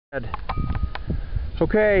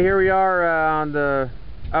Okay, here we are on the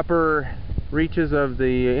upper reaches of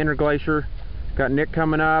the inner glacier. Got Nick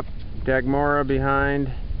coming up, Dagmara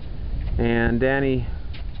behind, and Danny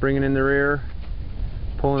bringing in the rear,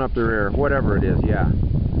 pulling up the rear, whatever it is, yeah.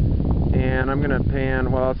 And I'm gonna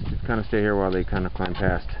pan, well, let's just kind of stay here while they kind of climb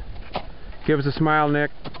past. Give us a smile,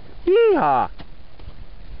 Nick. Yeehaw!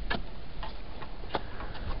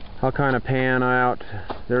 I'll kind of pan out.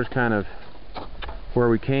 There's kind of where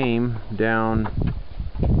we came down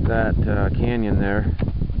that canyon there.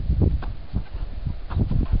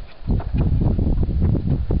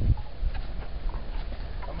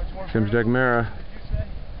 Comes Dagmara.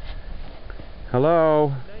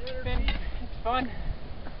 Hello. It's fun.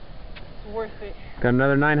 It's worth it. Got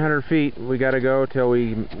another 900 feet. We got to go till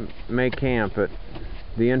we make camp at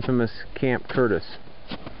the infamous Camp Curtis.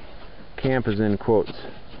 Camp is in quotes.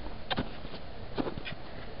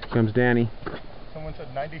 Comes Danny. Someone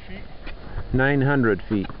said 90 feet? 900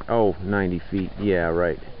 feet. Oh, 90 feet. Yeah,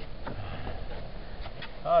 right.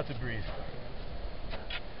 Oh, it's a breeze.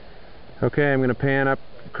 Okay, I'm going to pan up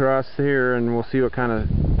across here and we'll see what kind of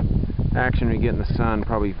action we get in the sun.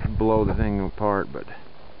 Probably blow the thing apart, but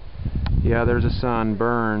yeah, there's a sun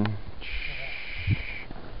burn.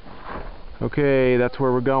 Okay, that's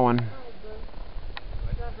where we're going.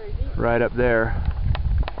 Right up there.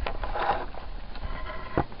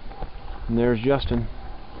 And there's Justin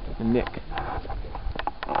and Nick.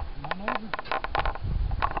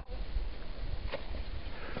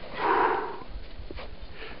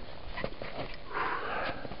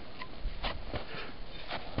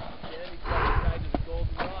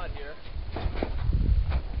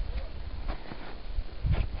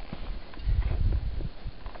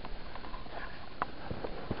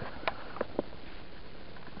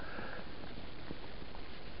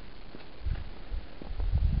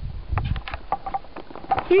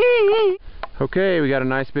 Okay, we got a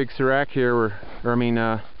nice big serac here,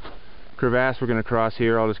 crevasse we're going to cross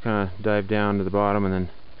here. I'll just kind of dive down to the bottom and then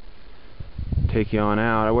take you on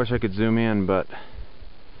out. I wish I could zoom in, but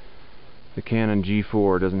the Canon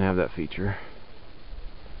G4 doesn't have that feature.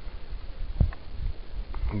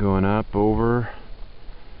 Going up, over,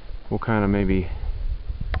 we'll kind of maybe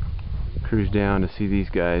cruise down to see these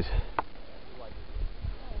guys.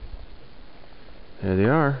 There they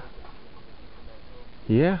are.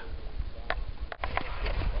 Yeah.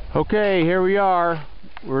 Okay, here we are.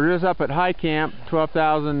 We're just up at high camp,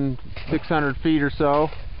 12,600 feet or so.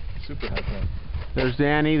 Super high camp. There's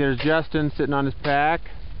Danny, there's Justin sitting on his pack.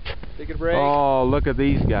 Take a break. Oh, look at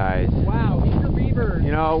these guys. Wow, eager beavers.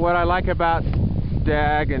 You know, what I like about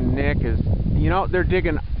Dag and Nick is, you know, they're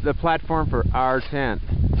digging the platform for our tent.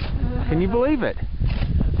 Can you believe it?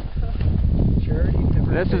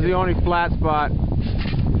 This is the only flat spot.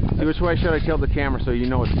 See, which way should I tilt the camera so you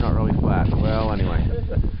know it's not really flat? Well, anyway.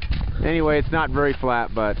 Anyway, it's not very flat,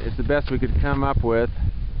 but it's the best we could come up with.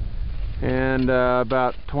 And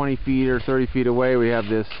about 20 feet or 30 feet away, we have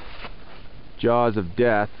this Jaws of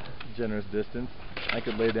Death. Generous distance. I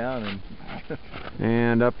could lay down and...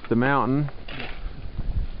 And up the mountain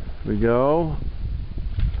we go.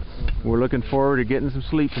 We're looking forward to getting some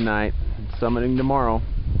sleep tonight and summiting tomorrow.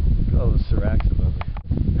 Look at all those seracs above it.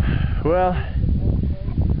 Well,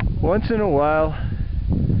 once in a while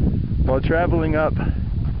traveling up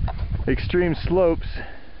extreme slopes,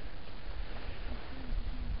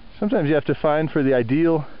 sometimes you have to find for the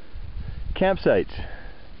ideal campsites.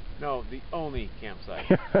 No, the only campsite.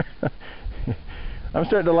 I'm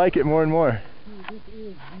starting to like it more and more. This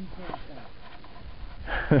is the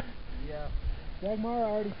campsite. Yeah. Dagmara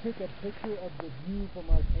already took a picture of the view from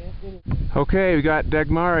our camp. Okay, we got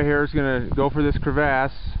Dagmara here is going to go for this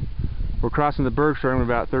crevasse. We're crossing the Bergstrom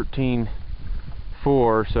about 13.4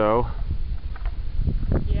 or so.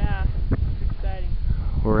 Yeah, it's exciting.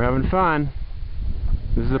 We're having fun.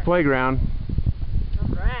 This is the playground.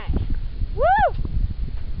 Alright. Woo!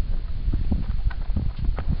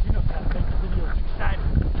 She knows how to make videos exciting.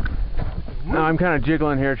 Now I'm kind of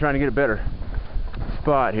jiggling here trying to get a better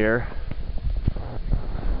spot here. Oh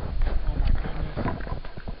my goodness.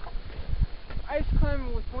 Ice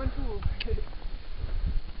climbing with one tool.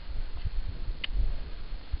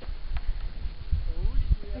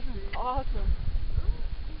 This is awesome.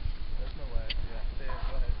 There's no way. Yeah, say it.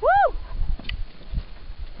 Go ahead. Woo!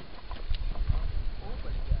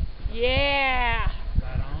 Yeah!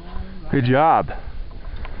 Good job.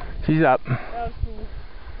 She's up. That was cool.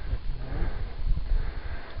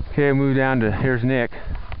 Okay, move down to, here's Nick.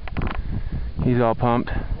 He's all pumped.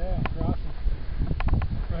 Yeah, crossing.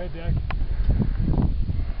 Go ahead, Dag.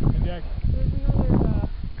 Hey, Dag. There's another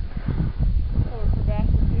crevasse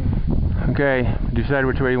here. Okay, Decide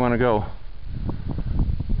which way you want to go.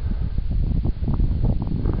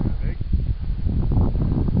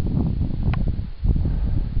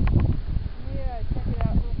 Yeah, check it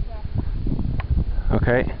out real fast.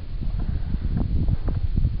 Okay.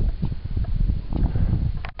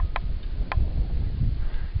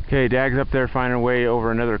 Okay, Dag's up there finding a way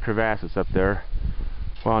over another crevasse that's up there,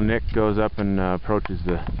 while Nick goes up and approaches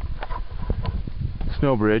the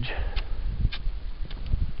snow bridge.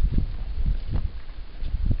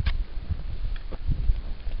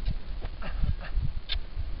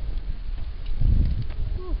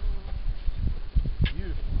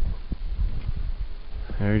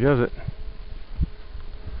 There he does it.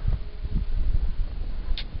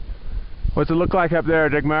 What's it look like up there,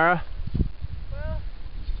 Dagmara? Well,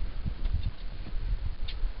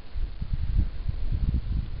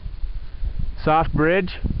 Soft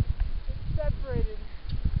bridge? it's separated.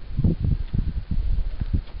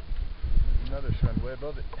 Another shrine way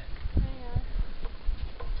above it. Hang on.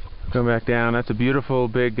 Come back down. That's a beautiful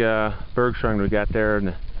big bergschrund we got there, and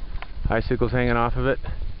the icicles hanging off of it.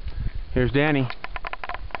 Here's Danny.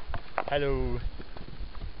 Hello.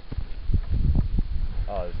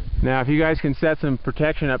 Oh, this is Now, if you guys can set some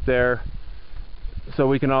protection up there, so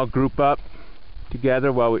we can all group up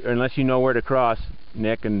together while we, unless you know where to cross,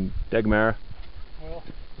 Nick and Dagmara. Well,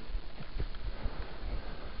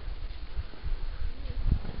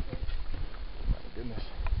 my goodness.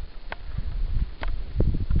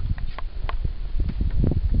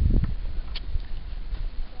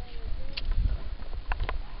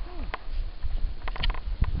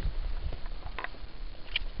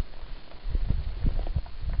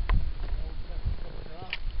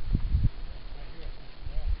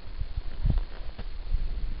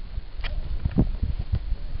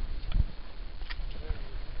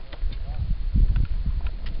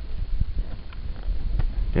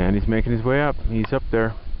 Danny's making his way up. He's up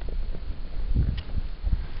there.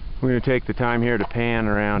 We're going to take the time here to pan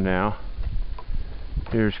around now.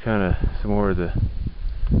 Here's kind of some more of the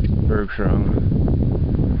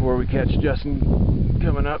bergschrund before we catch Justin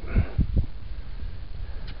coming up.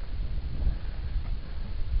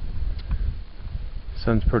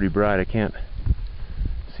 Sun's pretty bright. I can't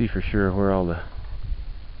see for sure where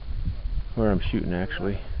I'm shooting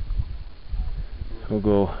actually. We'll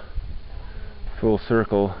go full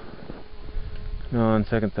circle. No, on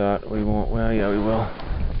second thought, we won't. Well, yeah, we will.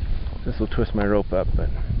 This will twist my rope up, but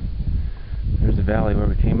there's the valley where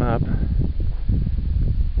we came up.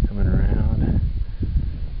 Coming around.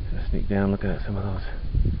 Gonna sneak down, looking at some of those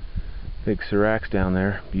big seracs down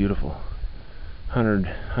there. Beautiful.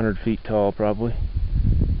 100 feet tall, probably.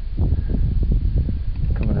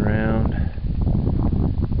 Coming around.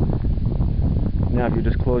 Now, if you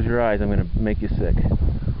just close your eyes, I'm gonna make you sick.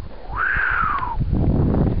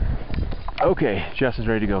 Okay, Justin's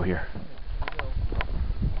ready to go here.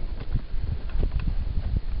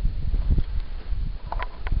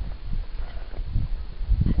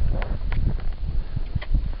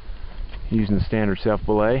 Using the standard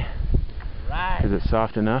self-belay because it's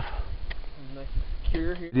soft enough. Nice and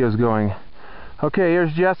secure here. Video's going. Okay,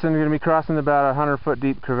 here's Justin. Going to be crossing about a 100-foot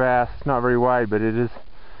deep crevasse. It's not very wide, but it is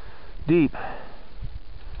deep.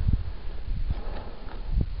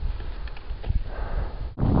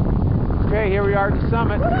 Okay, here we are at the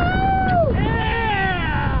summit.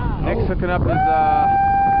 Yeah! Nick's hooking up his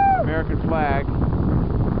American flag.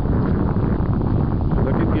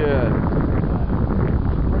 Looking good.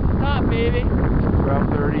 Stop, baby.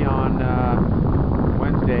 12:30 on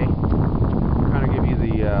Wednesday. Kind of give you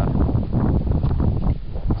the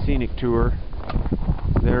scenic tour.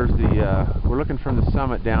 There's the we're looking from the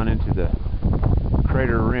summit down into the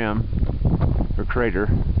crater rim, or crater.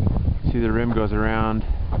 See the rim goes around.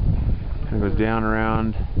 It goes down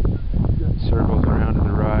around, circles around to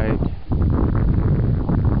the right.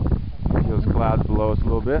 See those clouds below us a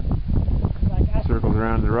little bit. Circles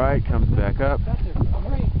around to the right, comes back up,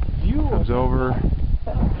 comes over,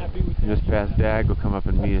 just past Dag, will come up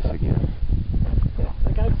and meet us again.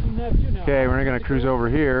 Okay, we're going to cruise over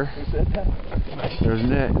here. There's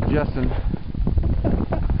Nick, Justin.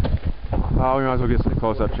 Oh, we might as well get some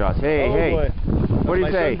close-up shots. Hey, oh, hey. Boy. What do you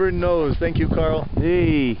my say? sunburned nose. Thank you, Carl.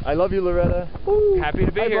 Hey. I love you, Loretta. Woo. Happy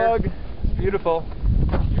to be Hi, here. Bug. It's beautiful.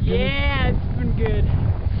 Yeah, it's been good.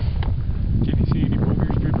 can you see any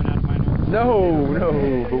boogers dripping out of my nose?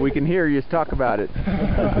 No, but we can hear you talk about it.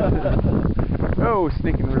 Oh,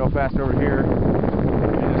 sneaking real fast over here.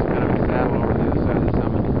 Just kind of a saddle over the other side of the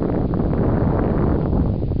summit.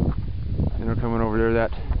 And we're coming over there.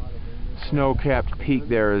 That snow-capped peak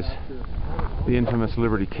there is the infamous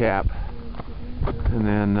Liberty Cap. And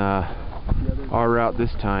then our route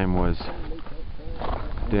this time was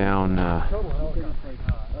down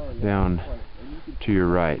down to your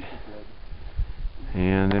right,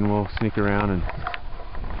 and then we'll sneak around and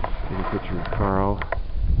take a picture of Carl.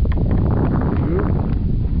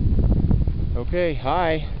 Okay,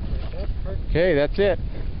 hi. Okay, that's it.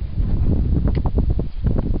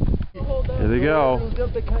 There they go.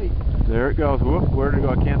 There it goes. Whoop, where'd it go?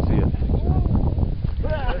 I can't see it.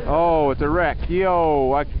 Oh, it's a wreck.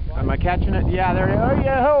 Yo, am I catching it? Yeah, there it is. Oh,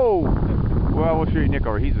 yeah, ho! Well, we'll show you Nick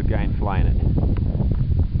over. He's the guy flying it.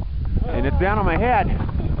 And it's down on my head.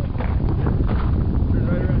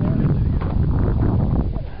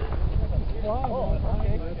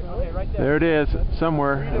 There it is,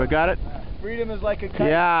 somewhere. Have I got it? Freedom is like a kite.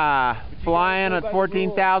 Yeah, flying at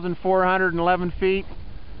 14,411 feet.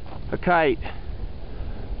 A kite.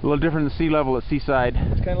 A little different than sea level at Seaside.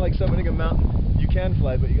 It's kind of like summiting a mountain. You can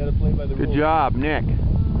fly, but you got to play by the rules. Good job, Nick.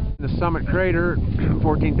 The summit crater,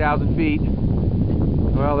 14,000 feet.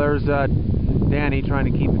 Well, there's Danny trying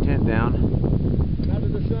to keep the tent down. Out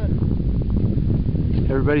of the sun.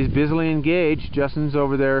 Everybody's busily engaged. Justin's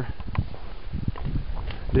over there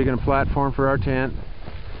digging a platform for our tent.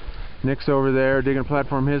 Nick's over there digging a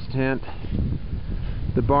platform his tent.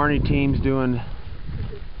 The Barney team's doing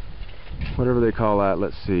whatever they call that.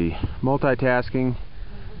 Let's see. Multitasking.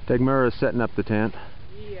 Dagmara's setting up the tent.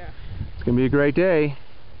 Yeah. It's going to be a great day.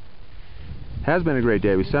 Has been a great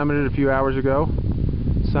day. We summited a few hours ago.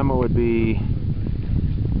 Summit would be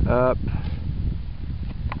up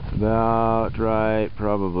about right,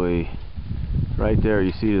 probably right there.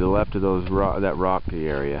 You see to the left of those that rocky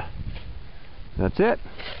area. That's it.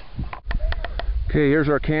 Okay, here's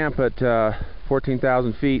our camp at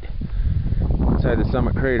 14,000 feet inside the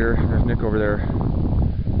summit crater. There's Nick over there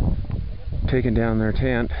taking down their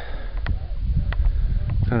tent.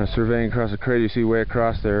 Kind of surveying across the crater. You see way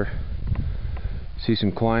across there. See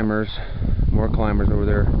some climbers, more climbers over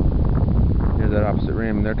there near that opposite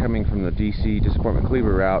rim. They're coming from the DC Disappointment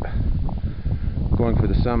Cleaver route, going for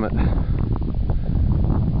the summit.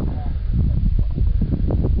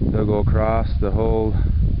 They'll go across the whole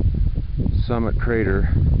summit crater.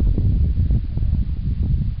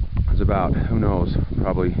 It's about, who knows,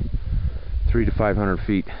 probably 300 to 500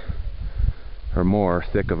 feet or more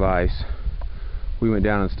thick of ice. We went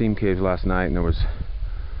down in steam caves last night, and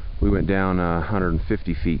we went down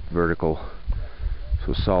 150 feet vertical,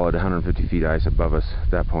 so solid 150 feet ice above us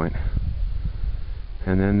at that point.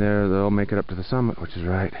 And then they'll make it up to the summit, which is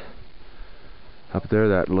right up there,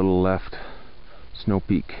 that little left snow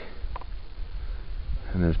peak.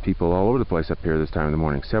 And there's people all over the place up here this time of the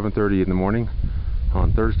morning. 7:30 in the morning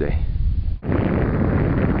on Thursday.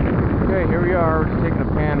 Okay, here we are. We're just taking a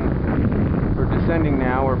pan. We're descending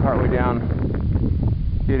now. We're partway down,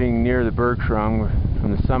 getting near the Bergschrung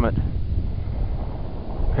from the summit,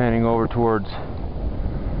 panning over towards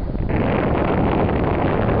the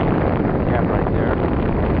cap right there.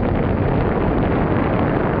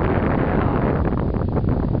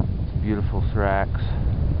 It's beautiful sracks.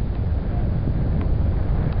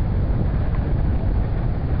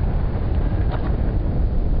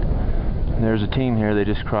 And there's a team here. They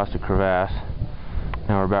just crossed a crevasse.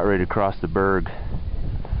 Now we're about ready to cross the berg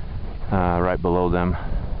right below them.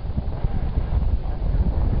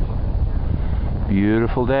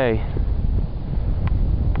 Beautiful day.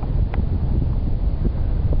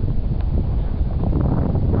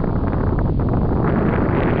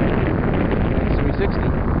 It's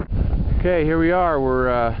 360. Okay, here we are.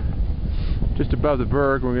 We're just above the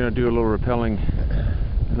berg. We're going to do a little rappelling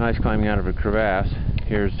and ice climbing out of a crevasse.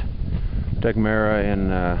 Here's Dagmara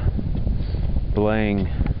and belaying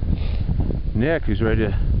Nick, who's ready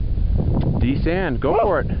to descend. Go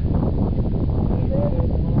for it.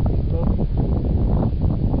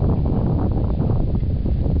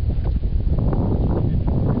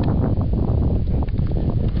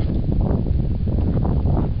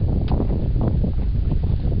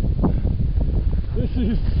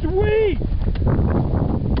 Sweet!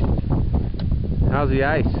 How's the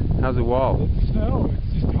ice? How's the wall? It's snow.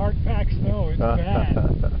 It's just hard packed snow. It's bad.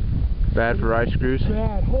 Bad for ice screws?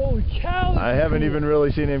 Bad. Holy cow! I haven't even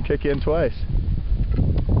really seen him kick in twice.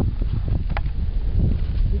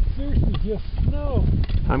 It's seriously just snow.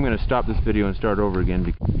 I'm going to stop this video and start over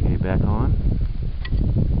again. Okay, back on.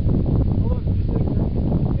 Hold on just a second.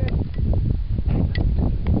 Okay.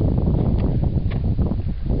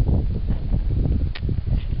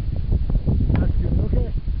 That's good. Okay.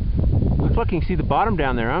 Looks like you can see the bottom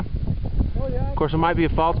down there, huh? Oh yeah. Of course, it might be a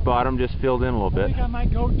false bottom, just filled in a little I bit. think I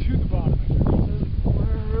might go to the bottom.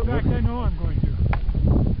 In fact, I know I'm going to.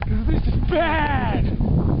 Because this is bad! I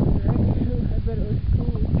bet it was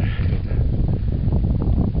cool.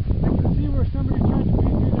 I can see where somebody tried to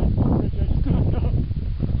paint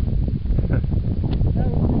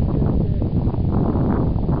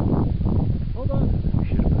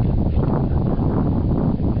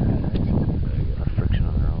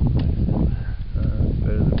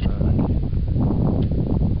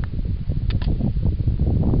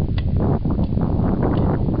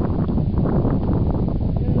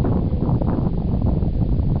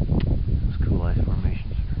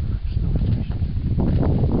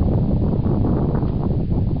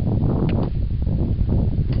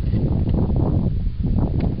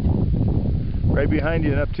Right behind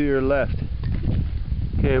you and up to your left.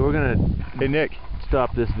 Okay, we're gonna Hey Nick,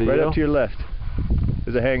 stop this video. right up to your left.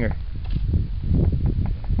 There's a hanger.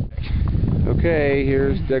 Okay,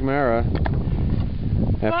 here's Dagmara.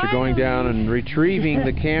 After going down and retrieving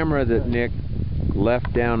the camera that Nick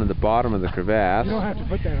left down at the bottom of the crevasse. You don't have to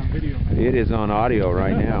put that on video, man. It is on audio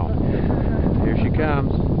right now. Here she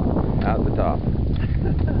comes, out the top.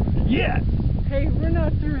 Yes! Hey, we're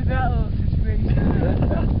not through that little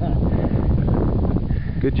situation.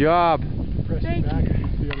 Good job. Press Thank it back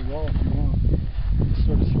against the other wall if you want. Just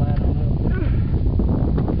sort of slide on up.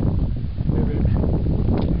 Hey, baby.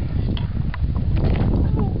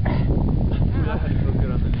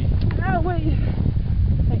 Oh, wait.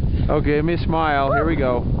 Okay, give me a smile. Here we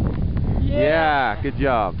go. Yeah. Yeah, good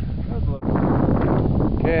job.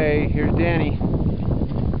 Okay, here's Danny.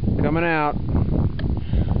 Coming out.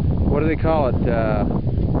 What do they call it?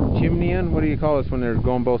 Chimneyin? What do you call this when they're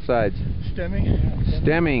going both sides? Stemming.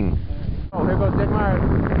 Stemming. Oh, here goes Dagmara.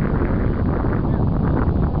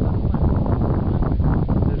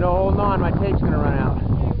 There's no holding on. My tape's going to run out.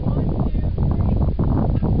 Okay, 1,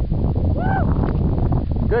 2,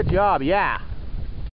 3. Woo! Good job, yeah.